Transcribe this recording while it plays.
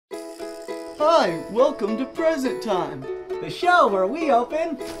Hi, welcome to Present Time, the show where we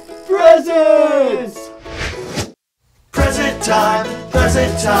open presents! Present time,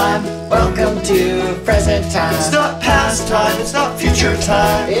 welcome to present time. It's not past time, it's not future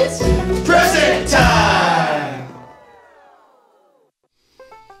time. It's present time!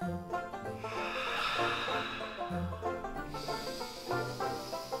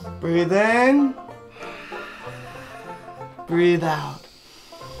 Breathe in, breathe out.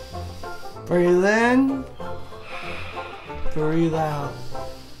 Breathe in, breathe out.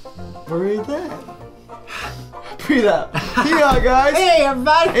 Breathe in, breathe out. Yeah, guys. Hey,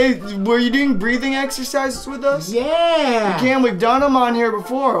 everybody. Hey, were you doing breathing exercises with us? Yeah. Cam, we've done them on here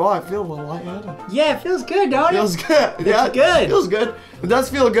before. Oh, I feel a little lightheaded. Yeah, it feels good, don't it? Feels good. Yeah, it's good. Feels good. It does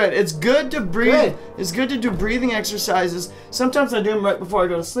feel good. It's good to breathe. Good. It's good to do breathing exercises. Sometimes I do them right before I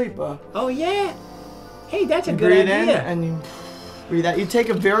go to sleep. Oh, yeah. Hey, that's a good Breathe idea. in and you breathe out. You take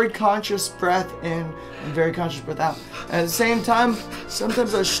a very conscious breath in and very conscious breath out. And at the same time,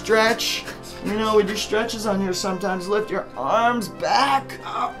 sometimes I stretch. You know, we do stretches on here sometimes. Lift your arms back.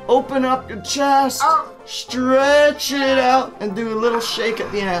 Open up your chest. Stretch it out and do a little shake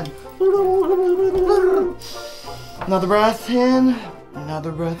at the end. Another breath in.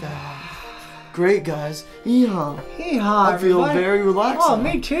 Another breath out. Great, guys. Yeehaw. Yeehaw, I feel everybody. very relaxed. Oh,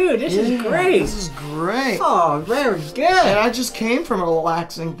 me too. This is great. This is great. Oh, very good. And I just came from a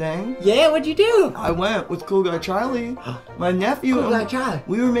relaxing thing. Yeah, what'd you do? I went with Cool Guy Charlie, my nephew. Cool Guy Charlie.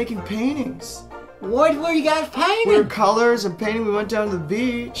 We were making paintings. What were you guys painting? We were colors and painting. We went down to the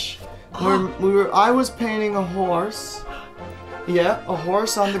beach. I was painting a horse. Yeah, a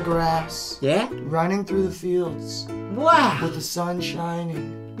horse on the grass. Yeah? Running through the fields. Wow. With the sun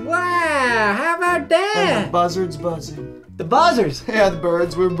shining. Wow, how about that? And the buzzards buzzing. The buzzers. Yeah, the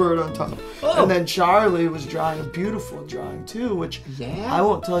birds. We're a bird on top. Oh. And then Charlie was drawing a beautiful drawing too, which I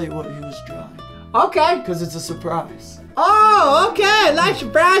won't tell you what he was drawing. Okay. Because it's a surprise. Oh, okay. I like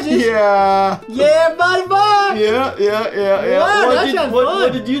surprises. Yeah. Yeah, buddy boy. Yeah. Wow, that sounds fun.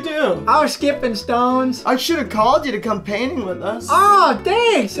 What did you do? I was skipping stones. I should have called you to come painting with us. Oh,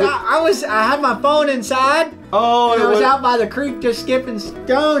 thanks. I had my phone inside. Oh, and I was out by the creek just skipping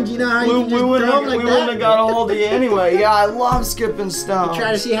stones. You know how you can just throw them like we that? wouldn't have got a hold of you anyway. Yeah, I love skipping stones. You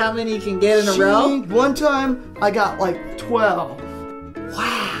try to see how many you can get in a row? One time, I got like 12.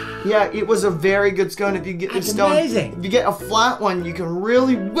 Wow. Yeah, it was a very good stone. If you get the stone, amazing. If you get a flat one, you can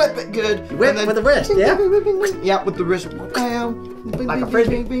really whip it good. You whip with the wrist, yeah? Yeah, with the wrist. Like a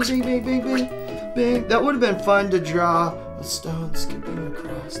frisbee. Bing. That would have been fun to draw a stone skipping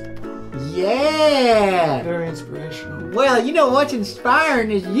across the pond. Yeah. Very inspirational. Well, you know what's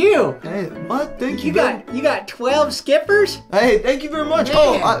inspiring is you. Hey, what? Thank you. You got 12 skippers? Hey, thank you very much. Man.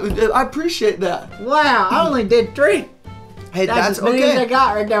 Oh, I appreciate that. Wow, I only did 3. Hey, that's as many as I okay.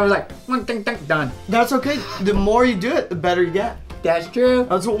 got right there. I was like, done. That's okay. The more you do it, the better you get. That's true.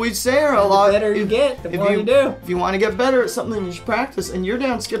 That's what we say a lot. The better you get, the more you do. If you want to get better at something, you should practice. And you're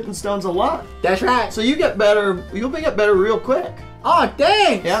down skipping stones a lot. That's right. So you get better. You'll get better real quick. Oh,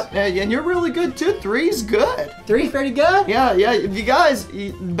 thanks. Yep. And you're really good too. 3's good. 3's pretty good? Yeah. If you guys,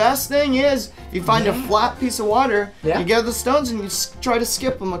 the best thing is you find a flat piece of water. Yeah. You get the stones and you try to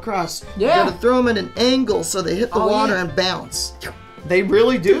skip them across. Yeah. You got to throw them at an angle so they hit the water and bounce. They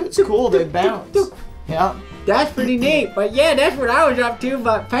really do. It's cool. They bounce. Yeah. That's pretty neat. But yeah, that's what I was up to.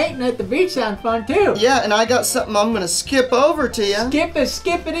 But painting at the beach sounds fun too. Yeah, and I got something I'm gonna skip over to you.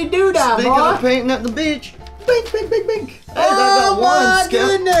 Skippity doo dah, boy. Speaking of painting at the beach, bing. Hey, Oh my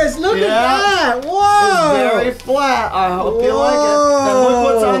goodness! Look at that! Whoa! It's very flat. I hope you like it. And look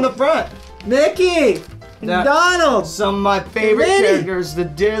what's on the front. Mickey, and Donald, Some of my favorite characters, the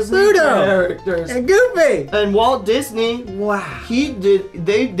Disney Pluto, characters, and Goofy, and Walt Disney. Wow!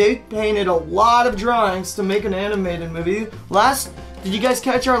 They painted a lot of drawings to make an animated movie. Did you guys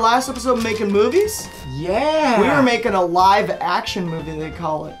catch our last episode making movies? Yeah! We were making a live action movie, they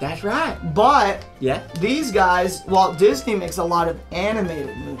call it. That's right. But yeah, these guys, Walt Disney makes a lot of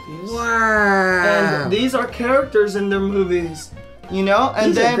animated movies. Wow! And these are characters in their movies. You know,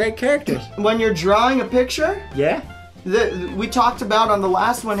 and these are great characters. When you're drawing a picture, yeah, we talked about on the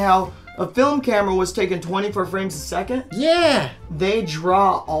last one how a film camera was taking 24 frames a second. Yeah, they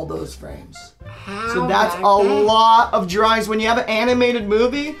draw all those frames. How so that's a lot of drawings. When you have an animated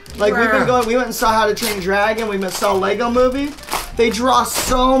movie, like we went and saw How to Train Your Dragon. We saw Lego Movie. They draw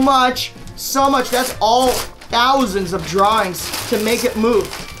so much. That's all thousands of drawings to make it move.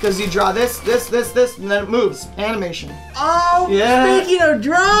 Because you draw this, and then it moves. Animation. Oh, Yeah. speaking of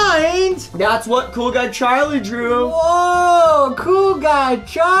drawings. That's what Cool Guy Charlie drew. Whoa, Cool Guy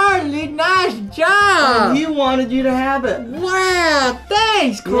Charlie, nice job. And he wanted you to have it. Wow,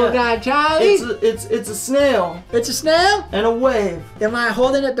 thanks, Cool Guy Charlie. It's a snail It's a snail? and a wave. Am I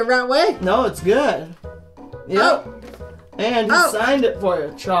holding it the right way? No, it's good. Yep. Oh. And he signed it for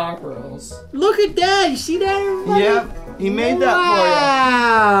you, Charles. Look at that. You see that, everybody? Yep. He made that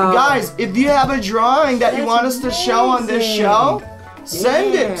Wow. for you. Guys, if you have a drawing that you want us to show on this show,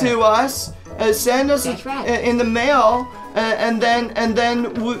 send it to us. Send us in the mail, and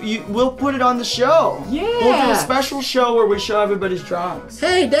then we'll put it on the show. Yeah. We'll do a special show where we show everybody's drawings.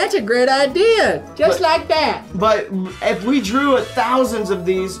 Hey, that's a great idea. Just like that. But if we drew thousands of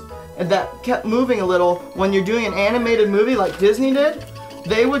these that kept moving a little, when you're doing an animated movie like Disney did,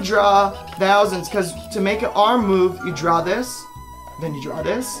 they would draw thousands, because to make an arm move, you draw this, then you draw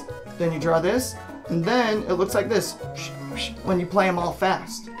this, then you draw this, and then it looks like this when you play them all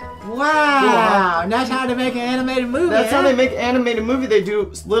fast. Wow. Cool, huh? That's how to make an animated movie. That's how they make an animated movie. They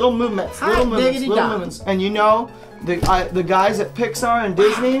do little movements, little movements. And you know, the guys at Pixar and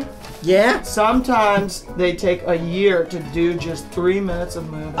Disney, Yeah? sometimes they take a year to do just 3 minutes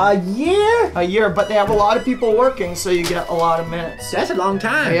of movie. A year? A year, but they have a lot of people working, so you get a lot of minutes. That's a long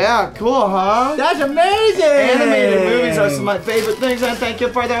time. Yeah, cool, huh? That's amazing. Animated movies are some of my favorite things, and thank you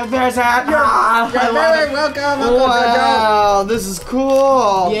for their visit. You're very welcome. Wow, this is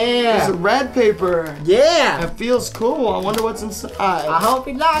cool. Yeah. This is red paper. Yeah. It feels cool. I wonder what's inside. I hope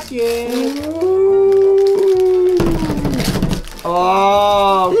you like it. Ooh.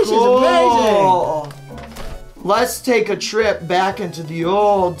 Oh, This is cool. Let's take a trip back into the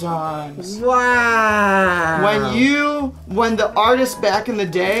old times. Wow. When the artist back in the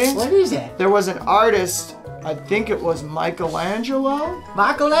day, What is that? there was an artist, I think it was Michelangelo?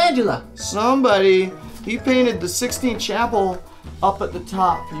 Michelangelo. Somebody, he painted the Sistine Chapel up at the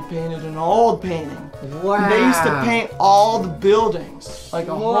top. He painted an old painting. Wow. They used to paint all the buildings, like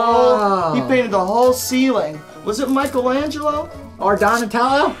a whole, he painted the whole ceiling. Was it Michelangelo? Or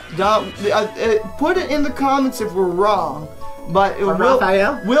Donatello? Put it in the comments if we're wrong. But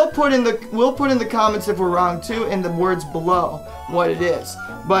Raphael? we'll put in the comments if we're wrong too, in the words below what it is.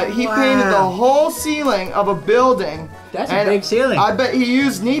 But he painted the whole ceiling of a building. That's a big ceiling. I bet he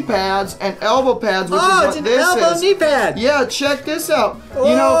used knee pads and elbow pads, which is what it's an this elbow is. knee pad. Yeah, check this out. You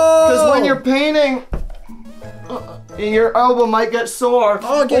know, because when you're painting, your elbow might get sore.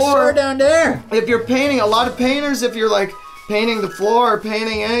 Oh, it gets sore down there. If you're painting, a lot of painters, if you're like painting the floor or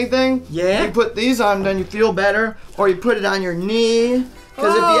painting anything, Yeah. you put these on, then you feel better. Or you put it on your knee,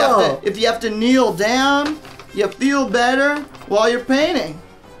 because if you have to kneel down, you feel better while you're painting.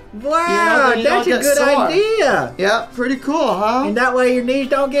 Wow, then you that's a don't get good sore. idea. Yeah, pretty cool, huh? And that way your knees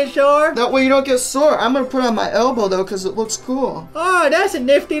don't get sore? That way you don't get sore. I'm gonna put it on my elbow though, because it looks cool. Oh, that's a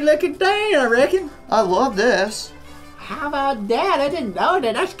nifty looking thing, I reckon. I love this. How about that? I didn't know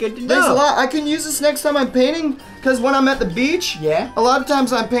that. That's good to know. Thanks a lot. I can use this next time I'm painting, because when I'm at the beach, Yeah. a lot of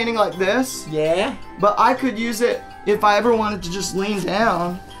times I'm painting like this. Yeah. But I could use it if I ever wanted to just lean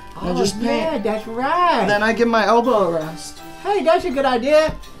down and just paint. Yeah, that's right. Then I give my elbow a rest. Hey, that's a good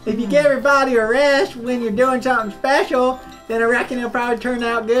idea. If you give everybody a rest when you're doing something special, then I reckon it'll probably turn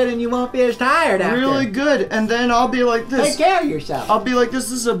out good and you won't be as tired after. Really good. And then I'll be like this. Take care of yourself. I'll be like,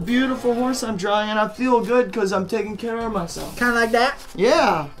 this is a beautiful horse I'm drawing, and I feel good because I'm taking care of myself. Kind of like that?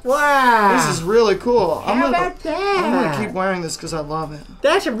 Yeah. Wow. This is really cool. How about that? I'm gonna keep wearing this because I love it.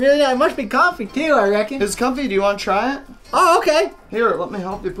 That's a really nice. It must be comfy too, I reckon. It's comfy. Do you want to try it? Oh, okay. Here, let me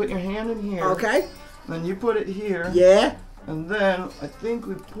help you. Put your hand in here. Okay. Then you put it here. Yeah. And then I think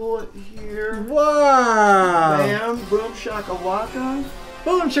we pull it here. Wow. Bam, boom, shakalaka.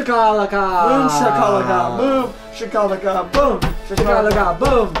 Boom shakalaka. Boom, shakalaka. Boom, shakalaka. Boom, Shakalaka.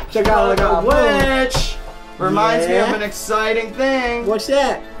 Boom. Shakalaka. Boom. Which reminds me of Yeah. an exciting thing. What's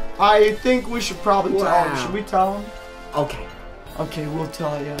that? I think we should probably tell Wow. him. Should we tell him? Okay. Okay, we'll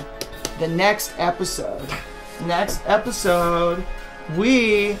tell you. The next episode.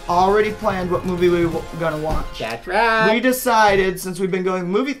 We already planned what movie we were gonna watch. That's right. We decided, since we've been going to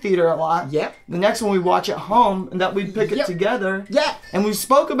movie theater a lot, Yep. the next one we watch at home, and that we'd pick it Yep. together. Yeah. And we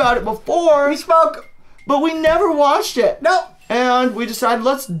spoke about it before, We spoke. but we never watched it. Nope. And we decided,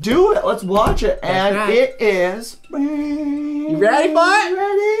 let's do it. Let's watch it. And right. it is. You ready for it?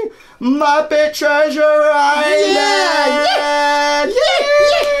 Ready? Muppet Treasure Island. Yeah.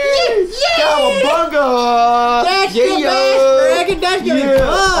 Cowabunga! That's the best, Regan. That's gonna be fun.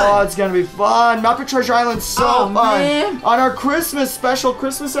 Oh, it's gonna be fun. Muppet Treasure Island's so fun. Man. On our special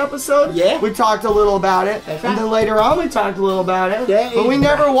Christmas episode, Yeah. we talked a little about it. That's And right. then later on, we talked a little about it. Yeah, but we that's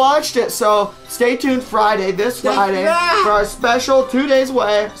never right. watched it, so stay tuned this Friday, right. for our special 2 days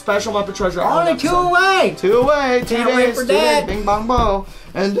away, special Muppet Treasure Island Only 2 episode. away. 2 away, 2 Can't days, wait for 2 days, that. bing bong bo.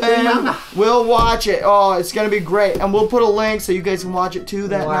 And Bing then bong. we'll watch it. Oh, it's gonna be great. And we'll put a link so you guys can watch it too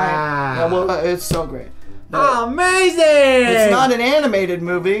that night. Wow. And it's so great. Oh, amazing. It's not an animated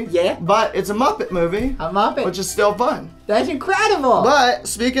movie. Yeah. But it's a Muppet movie. A Muppet. Which is still fun. That's incredible. But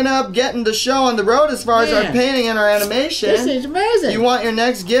speaking of getting the show on the road as far as our Man. painting and our animation, This is amazing. you want your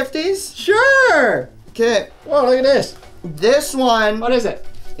next gifties? Sure. Okay. Whoa, look at this. This one What is it?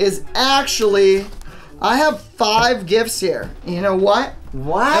 is actually, I have 5 gifts here. You know what?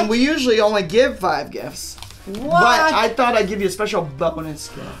 What? And we usually only give 5 gifts. What? But I thought I'd give you a special bonus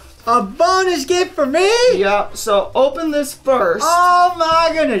gift. A bonus gift for me? Yeah, so open this first. Oh my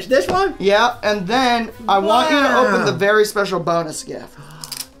goodness. This one? Yeah, and then I want you to Wow. open the very special bonus gift.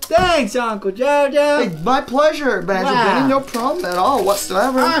 Thanks, Uncle JoJo. Hey, my pleasure, Banjo Wow. Benny. No problem at all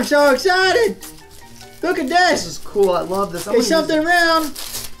whatsoever. I'm so excited. Look at This this. is cool. I love this. I'm It's gonna use something round.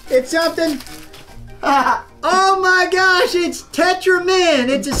 It's something. it. Oh my gosh, it's Tetra Min.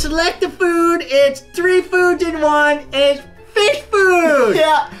 It's a selective food. It's 3 foods in one. It's fish food.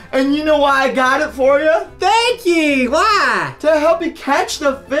 Yeah, and you know why I got it for you? Thank you. Why? To help you catch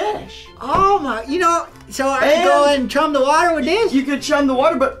the fish. Oh my, so I can go And- and chum the water with this? You could chum the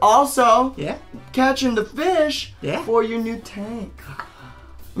water, but also Yeah. catching the fish Yeah. for your new tank.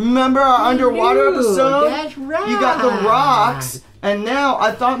 Remember our underwater Dude, episode? that's right. You got the rocks, and now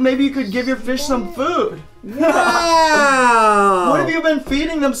I thought maybe you could give your fish some food. Wow. What have you been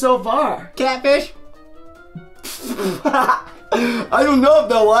feeding them so far? Catfish? I don't know if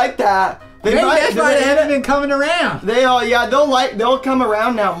they'll like that. Maybe that's why they haven't been coming around. They'll come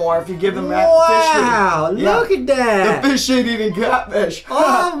around now more if you give them that Wow, fish food. Yeah. look at that. The fish ain't eating catfish.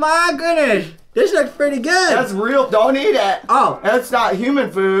 Oh my goodness. This looks pretty good. That's real. Don't eat it. Oh. That's not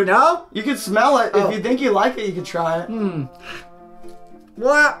human food. No? You can smell it. Oh. If you think you like it, you can try it.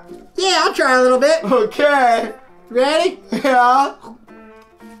 Well, yeah, I'll try a little bit. Okay. Ready? Yeah.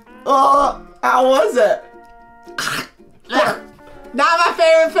 How was it? Not my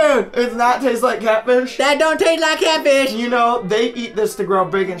favorite food. It's not taste like catfish? That don't taste like catfish. You know, they eat this to grow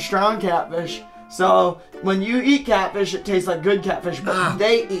big and strong catfish. So when you eat catfish, it tastes like good catfish, but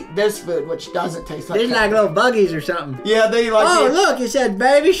they eat this food, which doesn't taste like These catfish. like little buggies or something. Yeah, they like Oh, it. look, it said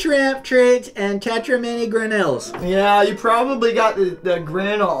baby shrimp treats and Tetra Mini granils. Yeah, you probably got the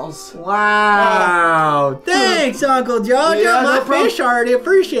grinnels. Wow. Thanks, Uncle JoJo. Yeah, My no problem. fish already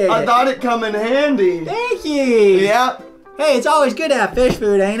appreciate I it. thought it'd come in handy. Thank you. Yeah. Hey, it's always good to have fish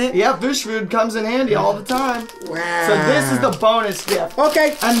food, ain't it? Yeah, fish food comes in handy all the time. Wow. So this is the bonus gift.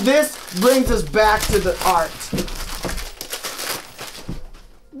 Okay. And this brings us back to the art.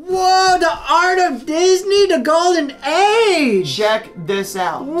 Whoa, the art of Disney, the golden age. Check this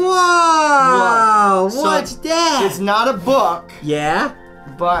out. Whoa, Look. So what's that? It's not a book, Yeah,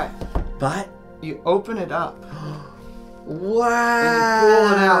 but but you open it up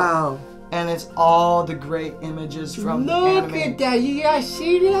wow. and it's all the great images from the Look anime. at that. You guys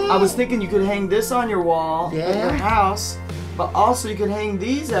see that? I was thinking you could hang this on your wall in Yeah. your house, but also you could hang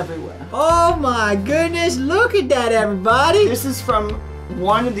these everywhere. Oh my goodness, look at that, everybody. This is from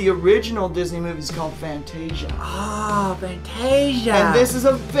one of the original Disney movies called Fantasia. Oh, Fantasia. And this is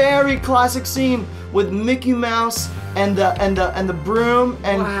a very classic scene with Mickey Mouse and the broom,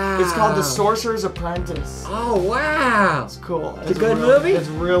 and it's called The Wow. Sorcerer's Apprentice. Oh, wow. It's cool. It's a good movie? It's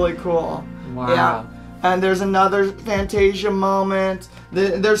really cool. Wow. Yeah. And there's another Fantasia moment.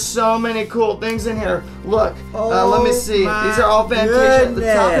 There's so many cool things in here. Look, let me see. my These are all Fantasia at the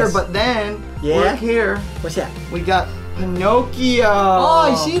top here, goodness. but then Yeah? look here. What's that? We got Pinocchio. Oh,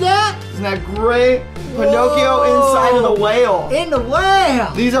 you see that? Isn't that great? Pinocchio inside of the whale. In the whale.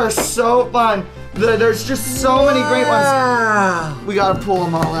 These are so fun. There's just so many great ones. Wow. We gotta pull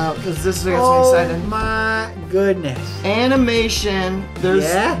them all out because this is gonna Oh be exciting. my goodness. Animation.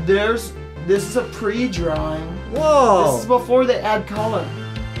 Yeah? This is a pre-drawing. Whoa. This is before they add color.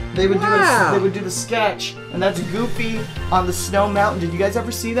 They would Wow. they would do the sketch, and that's Goofy on the snow mountain. Did you guys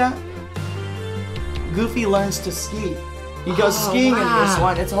ever see that? Goofy learns to ski. He goes skiing in this wow.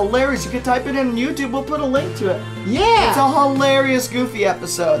 one. It's hilarious. You can type it in on YouTube. We'll put a link to it. Yeah. It's a hilarious Goofy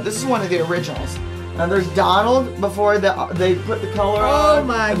episode. This is one of the originals. And there's Donald before they put the color on. Oh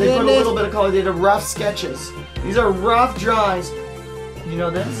my and they put a goodness. little bit of color. They did rough sketches. These are rough drawings. You know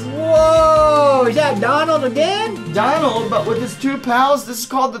this? Whoa! Is that Donald again? Donald, but with his two pals. This is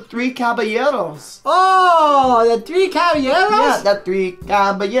called the Three Caballeros. Oh, the Three Caballeros? Yeah, the Three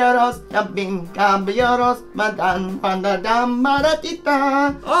Caballeros, jumping caballeros, madan, bandadam,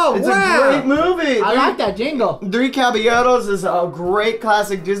 maratita. Oh, it's wow. a great movie. I like that jingle. Three Caballeros is a great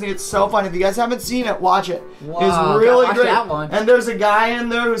classic Disney. It's so funny. If you guys haven't seen it, watch it. Wow, it's really watch great. that one. And there's a guy in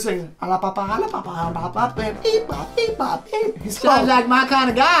there who sings. Sounds like my kind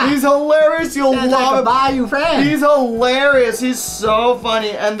of guy. He's hilarious. You'll Sounds love like a it. Bayou friend. He's hilarious. He's so funny.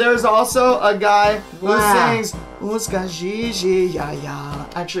 And there's also a guy who sings Uska Gigi Ya Ya.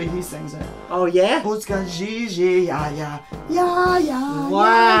 Actually, he sings it. Oh, yeah? Uska Gigi Ya Ya. Ya Ya.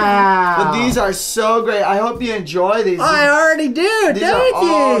 Wow. But these are so great. I hope you enjoy these. I already do. These Thank are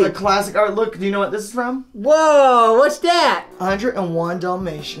you. all the classic art. Look, do you know what this is from? Whoa, what's that? 101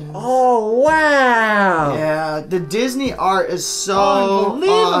 Dalmatians. Oh, wow. Yeah, the Disney art is so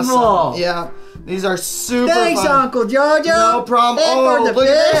Unbelievable. awesome. Yeah, these are super Thanks, fun. Uncle JoJo. No problem. And Oh, for the look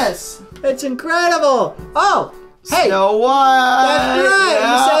fish. at this. It's incredible. Oh, hey. Snow White. That's right.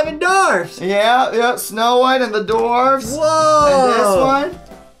 Yeah. The Seven Dwarfs. Yeah, Snow White and the Dwarfs. Whoa. And this one.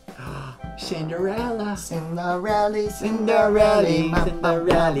 Cinderella. Cinderella, Cinderella,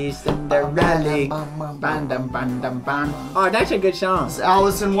 Cinderella, Cinderella. Bandum, bandum, bandum. Oh, that's a good song. It's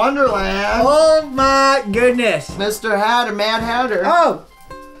Alice in Wonderland. Oh my goodness. Mr. Hatter, Mad Hatter. Oh,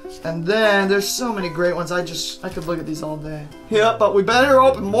 And then there's so many great ones. I could look at these all day. Yeah, but we better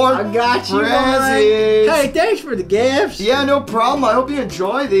open more. I got you, presents. Hey, thanks for the gifts. Yeah, no problem. I hope you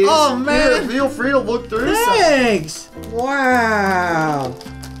enjoy these. Oh, man. Here, feel free to look through some. Thanks. Wow.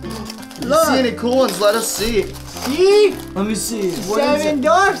 If you see any cool ones, let us see. See? Let me see. What is Seven it?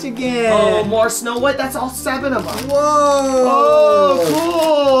 Dwarfs again. Oh, more Snow White. That's all 7 of them. Whoa.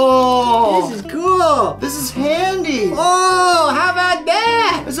 Oh, cool. This is cool. This is handy. Oh, how about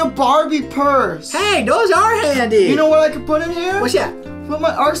that? It's a Barbie purse. Hey, those are handy. You know what I could put in here? What's that? Put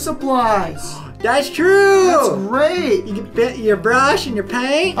my art supplies. That's true. That's great. You can fit your brush and your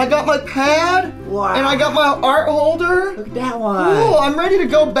paint. I got my pad. Wow. And I got my art holder. Look at that one. Cool. I'm ready to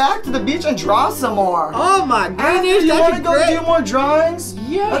go back to the beach and draw some more. Oh my goodness, Do you want to that's go great. do more drawings?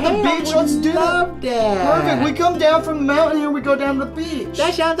 Yeah, At the beach, let's do that. love that. Perfect. We come down from the mountain here. We go down to the beach.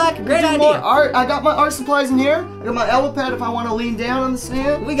 That sounds like a great do more idea. art. I got my art supplies in here. I got my elbow pad if I want to lean down on the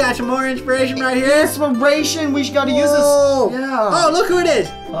sand. We got some more inspiration right here. Inspiration. We got to use Whoa. this. Yeah. Oh, look who it is.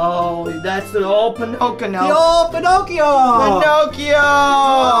 Oh, that's the old Pinocchio. The old Pinocchio. Pinocchio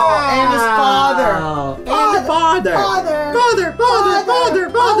and his father. And the father. Father. Father, father, father, I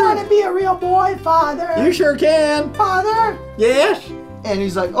want father. to be a real boy, father. You sure can. Father. Yes. And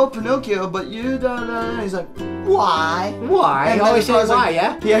he's like, oh, Pinocchio, but you da da. And he's like, why? Why? And You then always he say goes why, like,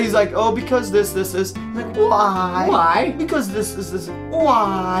 yeah? Yeah, he's like, oh, because this. He's like, why? Why? Because this.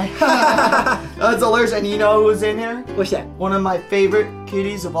 Why? That's hilarious. And you know who's in here? What's that? One of my favorite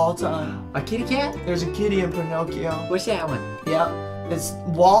kitties of all time. A kitty cat? There's a kitty in Pinocchio. What's that one? Yep. It's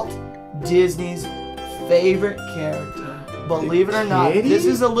Walt Disney's favorite character. Believe it or not, kitty? this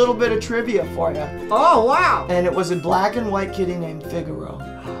is a little bit of trivia for you. Oh, wow. And it was a black and white kitty named Figaro.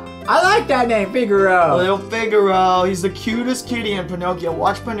 I like that name, Figaro. Little Figaro. He's the cutest kitty in Pinocchio.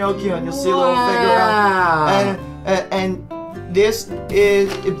 Watch Pinocchio and you'll see little Wow. Figaro. And this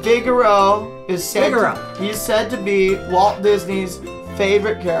is Figaro is said he's said to be Walt Disney's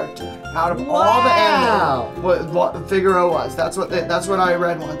favorite character out of all the animals. What Figaro was. That's what I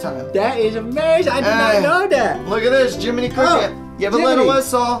read one time. That is amazing. I did Hey. not know that. Look at this, Jiminy Cricket. Give a Jiminy. little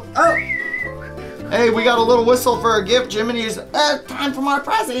whistle. Oh, Hey, we got a little whistle for a gift. Jiminy's time for more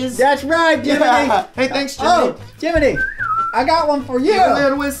presents. that's right, Jiminy. Yeah. Hey, thanks, Jiminy. Oh, Jiminy, I got one for you. Give a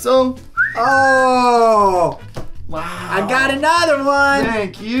little whistle. Oh, Wow. I got another one.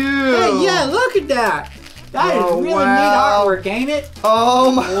 Thank you. Hey, yeah, look at that. That is Oh, really wow. neat artwork, ain't it?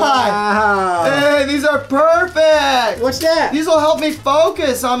 Oh my. Wow. Hey, these are perfect. What's that? These will help me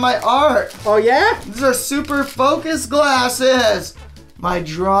focus on my art. Oh, yeah? These are super focus glasses. My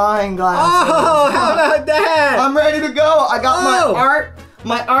drawing glasses. Oh, how about that? I'm ready to go. I got Oh.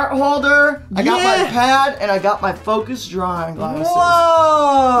 my art holder. I got my Yeah. pad, and I got my focus drawing glasses.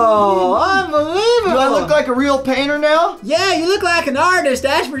 Whoa, unbelievable. Do I look like a real painter now? Yeah, you look like an artist,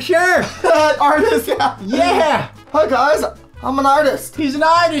 that's for sure. Artist, yeah. Yeah. Hi guys, I'm an artist. He's an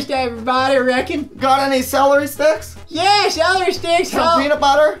artist, everybody, I reckon. Got any celery sticks? Yeah, celery sticks. Some peanut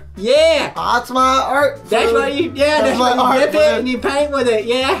butter? Yeah. That's my art. That's what you, that's what you dip it and you paint with it,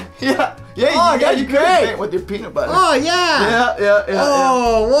 yeah? Yeah. Oh, that's you could great. paint with your peanut butter. Oh, yeah. Yeah.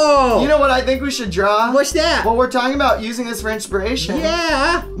 Oh, whoa. You know what I think we should draw? What's that? Well, we're talking about using this for inspiration.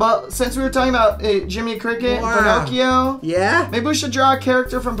 Yeah. Well, since we were talking about Jiminy Cricket and Pinocchio, Yeah? maybe we should draw a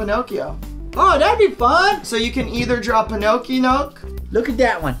character from Pinocchio. Oh, that'd be fun. So you can either draw Pinocchio, Look at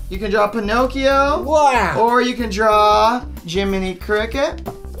that one. you can draw Pinocchio, Wow. or you can draw Jiminy Cricket.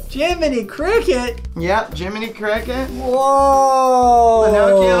 Jiminy Cricket. Yep, Jiminy Cricket. Whoa.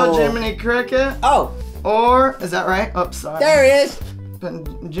 Pinocchio, Jiminy Cricket. Oh, Or, is that right? Oops, sorry. there he is.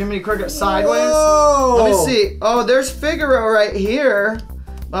 Jiminy Cricket sideways. Whoa. Let me see. Oh, there's Figaro right here.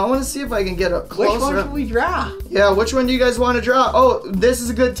 I want to see if I can get a closer. Which one should we draw? Yeah, which one do you guys want to draw? Oh, this is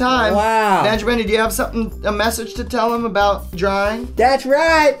a good time. Wow. Banjo Benny, do you have a message to tell them about drawing? That's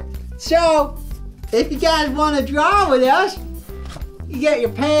right. So, if you guys want to draw with us, you get your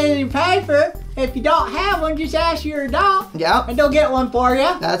pen and your paper. If you don't have one, just ask your adult, Yep, and they'll get one for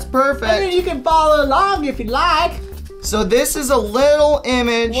you. that's And then perfect. you can follow along if you like. So this is a little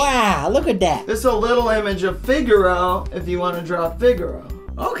image. Wow, look at that. This is a little image of Figaro if you want to draw Figaro.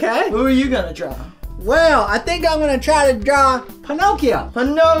 Okay. Who are you going to draw? Well, I think I'm going to try to draw Pinocchio.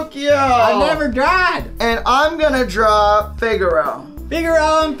 Pinocchio. I never tried. And I'm going to draw Figaro.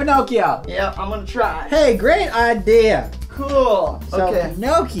 Figaro and Pinocchio. Yep, I'm going to try. Hey, great idea. Cool. So Okay.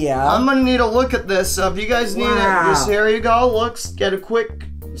 Pinocchio. I'm gonna need to look at this, so if you guys need Wow. it, just here you go. Get a quick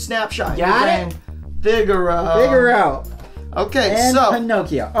snapshot. Got it? Figaro. Figaro Okay, and so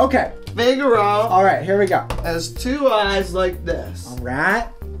Pinocchio. Okay. Figaro All right, here we go. has two eyes like this. All right.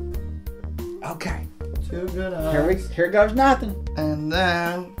 Okay. Two good eyes. Here goes nothing. And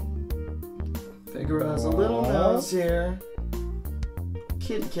then Figaro has a little nose here.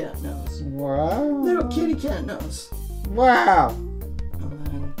 Kitty cat nose. Wow. Little kitty cat nose. Wow. And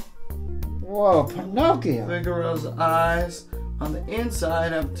then Whoa, Pinocchio. Figaro's eyes on the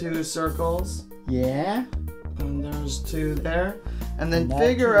inside have two circles. Yeah. And there's two there. And then Pinocchio.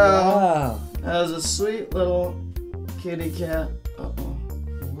 Figaro has a sweet little kitty cat. Uh-oh.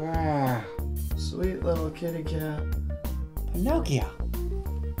 Wow. Sweet little kitty cat Pinocchio.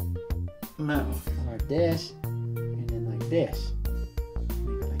 mouth. Like this. And then like this.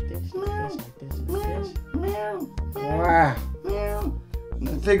 Maybe like this. Like this. Like this. Like this. Meow. Wow. Meow. And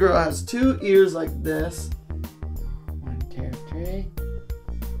then Figaro has two ears like this. 1, 2, 3.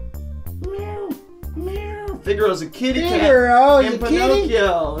 Meow. Meow. Figaro's a kitty Figaro cat. is And a kitty?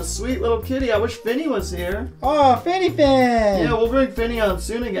 Pinocchio, a sweet little kitty. I wish Finny was here. Oh, Finny Fin. Yeah, we'll bring Finny on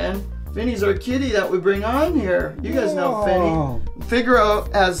soon again. Finny's our kitty that we bring on here. You guys know Whoa. Finny. Figaro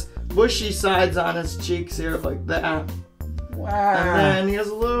has bushy sides on his cheeks here like that. Wow. And then he has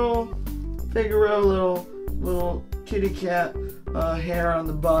a little Figaro, little kitty cat hair on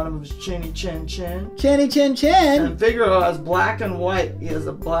the bottom of his chinny chin. Chinny chin chin. And Figaro has black and white. He has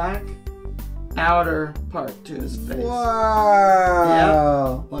a black outer part to his face.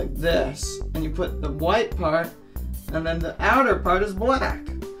 Wow. Like this. And you put the white part, and then the outer part is black.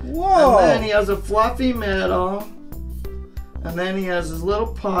 Whoa. And then he has a fluffy middle. And then he has his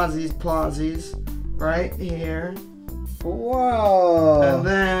little pawsies right here. Whoa. And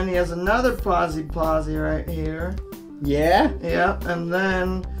then he has another pawsy right here. Yeah? Yep. And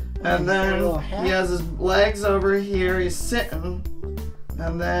then he has his legs over here. He's sitting.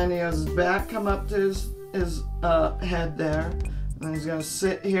 And then he has his back come up to his head there. And he's gonna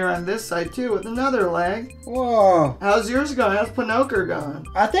sit here on this side too with another leg. Whoa. How's yours going? How's Pinocchio going?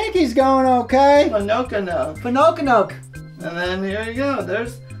 I think he's going okay. Pinocchio. Pinocchio. And then here you go.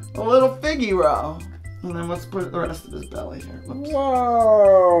 There's a little Figaro. And then let's put the rest of his belly here. Whoops.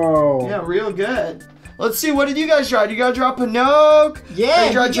 Whoa. Yeah, real good. Let's see, what did you guys draw? Did you guys draw Pinocchio? Yeah. Or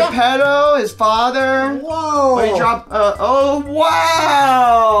you draw Geppetto, his father? Whoa. Or you draw, oh,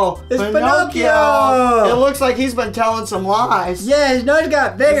 wow! It's Pinocchio. It looks like he's been telling some lies. Yeah, his nose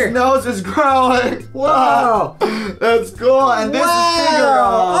got bigger. His nose is growing. Whoa. That's cool. And this is Figaro.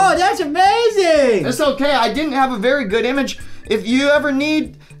 Oh, that's amazing. It's okay. I didn't have a very good image. If you ever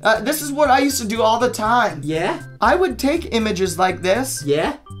need, this is what I used to do all the time. Yeah? I would take images like this,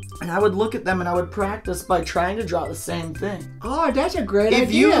 Yeah? and I would look at them and I would practice by trying to draw the same thing. Oh, that's a great idea.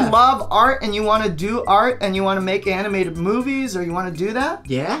 If you love art and you want to do art and you want to make animated movies or you want to do that,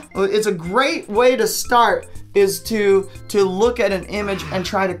 Yeah? well, it's a great way to start is to look at an image and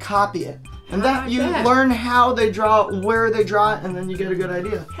try to copy it. And that you learn how they draw, where they draw it, and then you get a good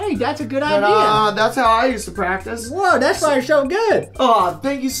idea. Hey, that's a good idea. That's how I used to practice. Whoa, that's why you're so good. Oh,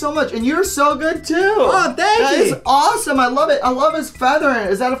 thank you so much. And you're so good too. Oh, thank you. That is awesome. I love it. I love his feather in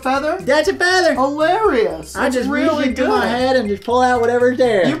it. Is that a feather? That's a feather. Hilarious. I just really reach into my head and just pull out whatever's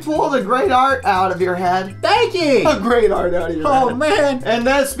there. You pulled a great art out of your head. Thank you. A great art out of your head. Oh, man. And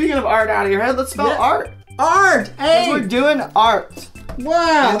then speaking of art out of your head, let's spell art. Art. Hey. We're doing art.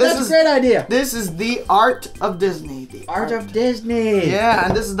 Wow, that's a great idea. This is the art of Disney. The art of Disney. Yeah,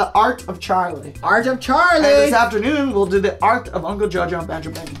 and this is the art of Charlie. Art of Charlie. And this afternoon, we'll do the art of Uncle JoeJoe and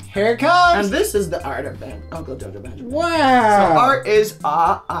Banjo Benny. Here it comes. And this is the art of Uncle JoeJoe and Banjo Benny. Wow. So art is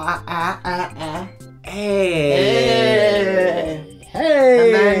Hey.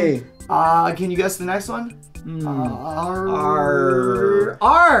 Hey. And then, can you guess the next one? R.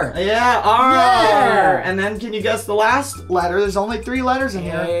 Yeah, R. Yeah. And then can you guess the last letter? There's only 3 letters in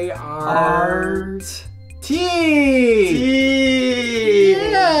here. Art. T.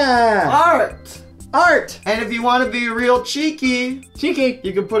 Yeah. Art. Art. And if you want to be real cheeky, you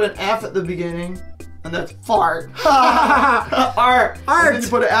can put an F at the beginning, and that's fart. Art. And then you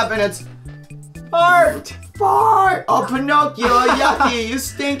put an F and it's art. Fart. Oh, Pinocchio, yucky, you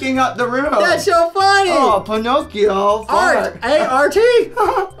stinking up the room. That's so funny. Oh, Pinocchio, fart. Art, A-R-T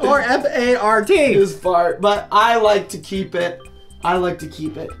or F-A-R-T. Is fart, but I like to keep it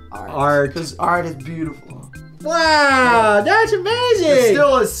art. Because art is beautiful. Wow, that's amazing. It's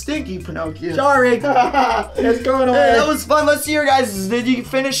still a stinky Pinocchio. Sorry. It's going away. Hey, that was fun. Let's see your guys. Did you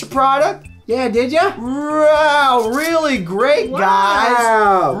finish the product? Yeah, did ya? Wow, really great,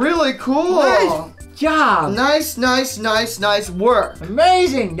 guys. Really cool. Nice job. Nice work.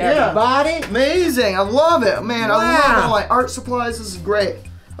 Amazing, everybody. Amazing. I love it, man. I love all my art supplies. This is great.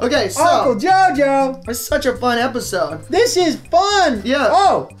 Okay, so Uncle JoeJoe. It's such a fun episode. This is fun. Yeah.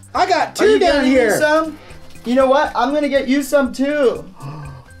 Oh, I got 2 down here. Some? You know what? I'm gonna get you some too.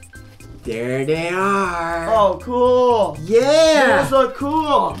 There they are. Oh, cool. Yeah. Those look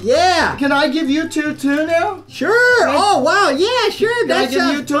cool. Yeah. Can I give you 2 too now? Sure. Oh, wow. Yeah, sure. Can I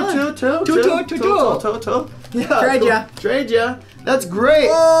give you 2? Yeah. Trade ya. That's great.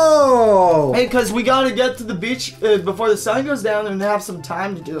 Oh. Hey, because we got to get to the beach before the sun goes down and have some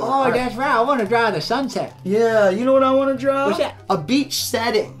time to do it. Oh, that's right. I want to draw the sunset. Yeah. You know what I want to draw? What's that? A beach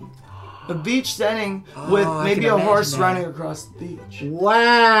setting. A beach setting with maybe a horse running across the beach.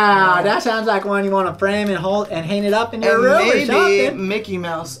 Wow, that sounds like one you want to frame and hold and hang it up in your room or something. Maybe Mickey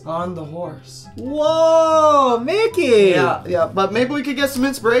Mouse on the horse. Whoa, Mickey. Yeah, but maybe we could get some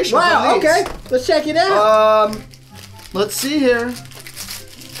inspiration from Wow, these. okay, let's check it out. Let's see here.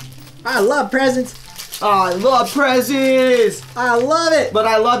 I love presents. Oh, I love prezzies. I love it. But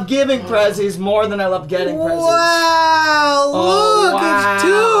I love giving prezzies more than I love getting prezzies. Wow, look, it's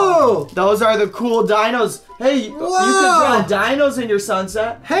 2. Those are the cool dinos. Hey, you could draw dinos in your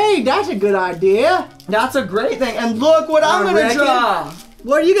sunset. Hey, that's a good idea. That's a great thing. And look what I'm going to draw.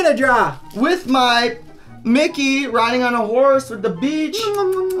 What are you going to draw? With my Mickey riding on a horse with the beach,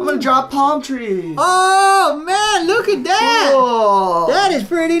 I'm going to draw palm trees. Oh, man, look at that. Cool. That is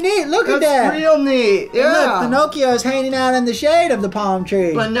pretty neat. Look at that. That's real neat. Yeah. Look, Pinocchio is hanging out in the shade of the palm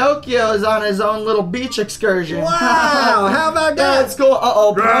tree. Pinocchio is on his own little beach excursion. Wow, how about that? That's cool.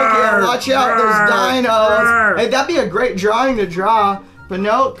 Uh-oh, Pinocchio, watch out, those dinos. Hey, that'd be a great drawing to draw.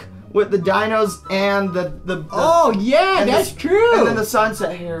 Pinocchio with the dinos and the oh, yeah, that's true. And then the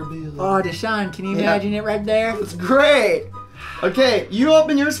sunset here. Oh, the sun. Can you imagine it right there? It's great. Okay, you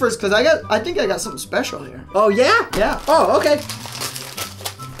open yours first, because I think I got something special here. Oh, yeah? Yeah. Oh, okay.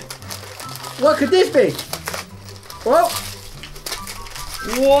 What could this be? Whoa.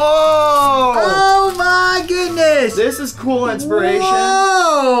 Whoa! Oh my goodness! This is cool inspiration.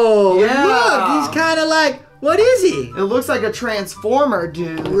 Whoa! Yeah. Look, he's kind of like, what is he? It looks like a Transformer,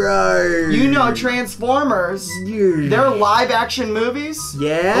 dude. Right. You know Transformers. Yeah. They're live action movies.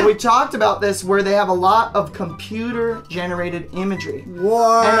 Yeah. But we talked about this where they have a lot of computer generated imagery.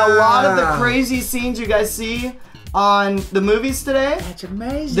 Wow. And a lot of the crazy scenes you guys see on the movies today, that's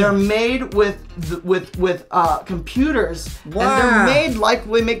amazing. They're made with computers. Wow. And they're made like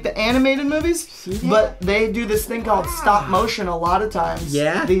we make the animated movies, but they do this thing called stop motion a lot of times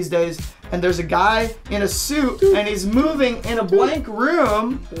these days. And there's a guy in a suit and he's moving in a blank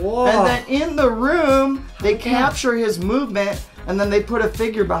room. Whoa. And then in the room, they capture his movement and then they put a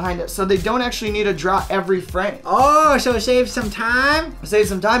figure behind it. So they don't actually need to draw every frame. Oh, so it saves some time? It saves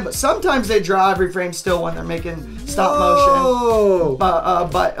some time, but sometimes they draw every frame still when they're making stop motion.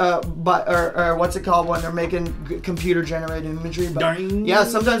 Or what's it called when they're making computer generated imagery. But yeah,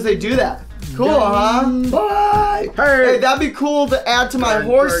 sometimes they do that. Cool, huh? Bye. Hey, that'd be cool to add to my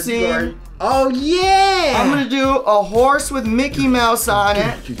horse scene. Oh, yeah. I'm gonna do a horse with Mickey Mouse on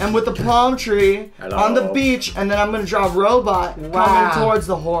it and with the palm tree on the beach, and then I'm gonna draw a robot coming towards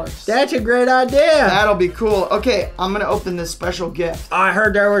the horse. That's a great idea. That'll be cool. Okay, I'm gonna open this special gift. I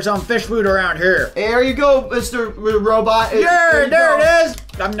heard there was some fish food around here. There you go, Mr. Robot. Yeah, there it is.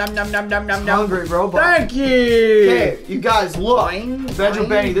 Nom, nom, nom, nom, nom, nom, nom. Hungry robot. Thank you. Okay, you guys, look. Banjo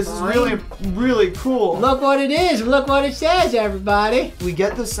Benny, this is really, really cool. Look what it is. Look what it says, everybody. We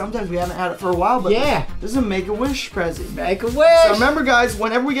get this sometimes. We haven't had it for a while, but yeah, this is a Make-A-Wish Prezi. Make-A-Wish. So remember, guys,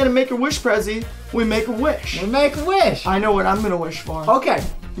 whenever we get a Make-A-Wish Prezi, we make a wish. We make a wish. I know what I'm gonna wish for. Okay.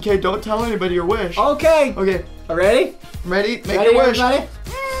 Okay, don't tell anybody your wish. Okay. Okay. Ready? Ready? Make a wish. Everybody?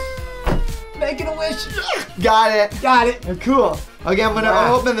 Making a wish. Got it. Got it. Cool. Okay, I'm gonna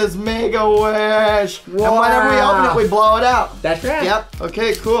open this Make-A-Wish. Wow. And whenever we open it, we blow it out. That's right. Yep.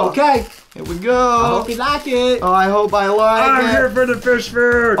 Okay, cool. Okay. Here we go. I hope you like it. Oh, I hope I like it. I'm here for the fish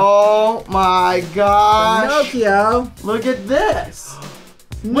food. Oh my gosh. Pinocchio. Look at this.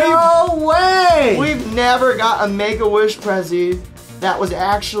 No way. We've never got a Make-A-Wish Prezi that was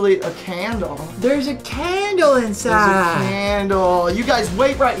actually a candle. There's a candle inside. There's a candle. You guys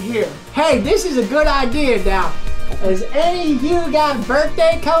wait right here. Hey, this is a good idea now. Has any of you got a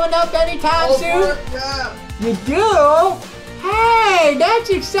birthday coming up anytime soon? Yeah. You do? Hey, that's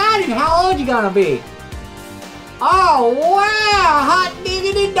exciting. How old you gonna be? Oh, wow. Hot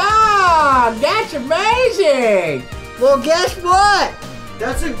diggity dog. That's amazing. Well, guess what?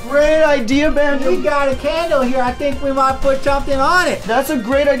 That's a great idea, Banjo. We got a candle here. I think we might put something on it. That's a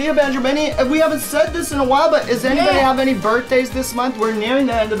great idea, Banjo Benny. We haven't said this in a while, but does anybody have any birthdays this month? We're nearing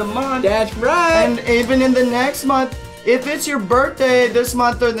the end of the month. That's right. And even in the next month, if it's your birthday this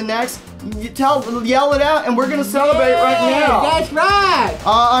month or the next, yell it out, and we're gonna celebrate right now. That's right.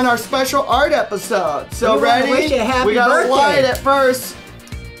 On our special art episode. So ready? Wish you a happy we gotta birthday. light it first.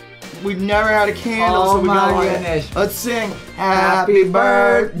 We've never had a candle, so we gotta light goodness. it. Let's sing. Happy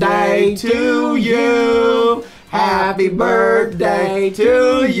birthday to you. Happy birthday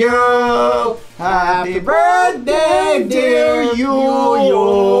to you. Happy birthday, dear you.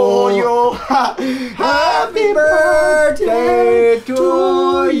 Happy birthday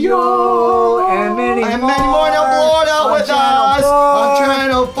to you. And many more. Now blow it out with us on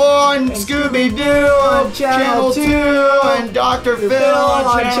Channel 4 and Scooby-Doo on Channel 2 and Dr. Phil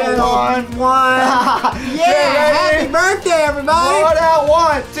on Channel 1. Yeah, happy birthday, everybody. Blow it out.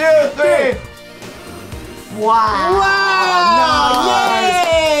 1, 2, 3. Wow! Nice.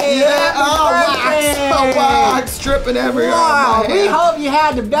 Yay! Yeah! Wax dripping everywhere. Wow! We hope you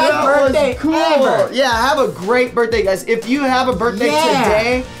had the best birthday ever. Yeah, have a great birthday, guys. If you have a birthday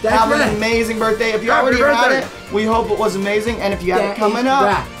today, have an amazing birthday. If you already had it, we hope it was amazing. And if you have it coming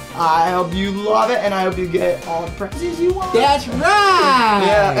up, I hope you love it, and I hope you get all the presents you want. That's right.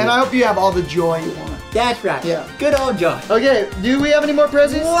 Yeah, and I hope you have all the joy you want. That's right. Yeah. Good old joy. Okay, do we have any more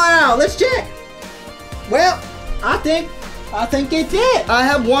presents? Wow, let's check. Well, I think it's it. I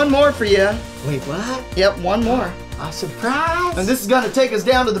have one more for you. Wait, what? Yep, one more. A surprise? And this is gonna take us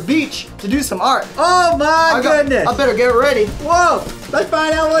down to the beach to do some art. Oh my goodness. I better get ready. Whoa, let's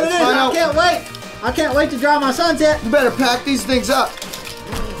find out what it is. I can't wait. I can't wait to draw my sunset. You better pack these things up.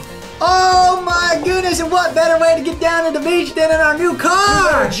 Oh my goodness, and what better way to get down to the beach than in our new car?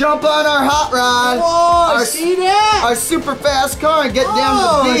 We better jump on our hot rod. Whoa, see that? Our super fast car and get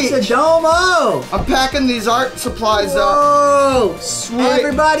down to the beach. It's a domo. I'm packing these art supplies up. Whoa. Sweet.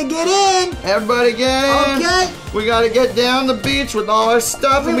 Everybody get in. Everybody get in. Okay. We gotta get down the beach with all our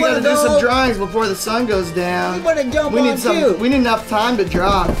stuff, and we gotta do some drawings before the sun goes down. We wanna jump on too. We need enough time to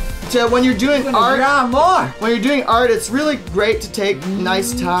draw. So when you're doing art, when you're doing art, it's really great to take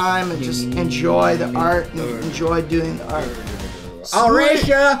nice time and just enjoy the art and enjoy doing the art. Alright,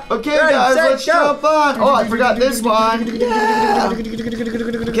 okay, guys, let's jump on. Oh, I forgot this one. Yeah.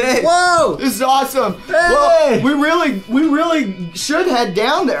 Okay. Whoa! This is awesome. Hey. Well, we really should head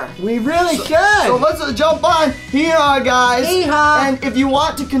down there. We really should. So let's jump on. Hee-haw, guys. Hee-haw. And if you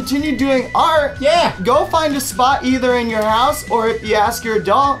want to continue doing art, go find a spot either in your house or if you ask your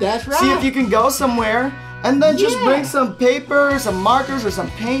adult. That's right. See if you can go somewhere. And then just bring some paper, some markers, or some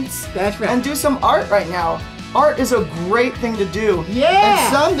paints. That's right. And do some art right now. Art is a great thing to do. Yeah.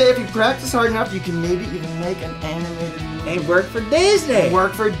 And someday, if you practice hard enough, you can maybe even make an animated movie. And work for Disney.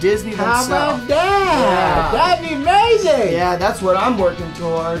 Work for Disney themselves. How about that? Yeah. That'd be amazing. Yeah, that's what I'm working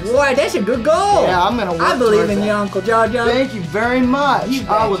towards. Boy, that's a good goal. Yeah, I'm gonna work I believe towards in that. you, Uncle JoeJoe. Thank you very much.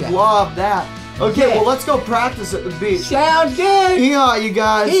 I would love that. Okay, well, let's go practice at the beach. Sounds good. Hee-haw, you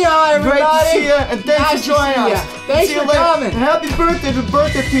guys. Hee-haw, everybody. Great to see you, and thanks Nice for joining to see us. ya. Thanks See you for later. coming. And happy birthday to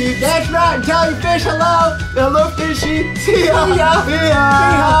birthday peeps. That's right. And tell your fish hello. Hello, fishy. See ya. See ya. See ya.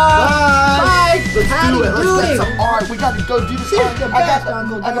 Bye. Let's get some art. We gotta go do this art. I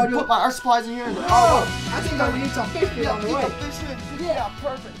gotta Joe. put my art supplies in here. Oh, I think I need some fish on the way. Yeah,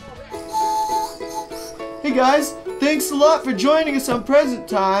 perfect. Hey guys, thanks a lot for joining us on Present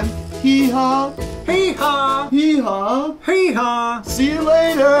Time. Hee-haw. Hee-haw. Hee-haw. Hee-haw. See you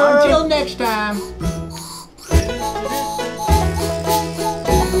later. Until next time.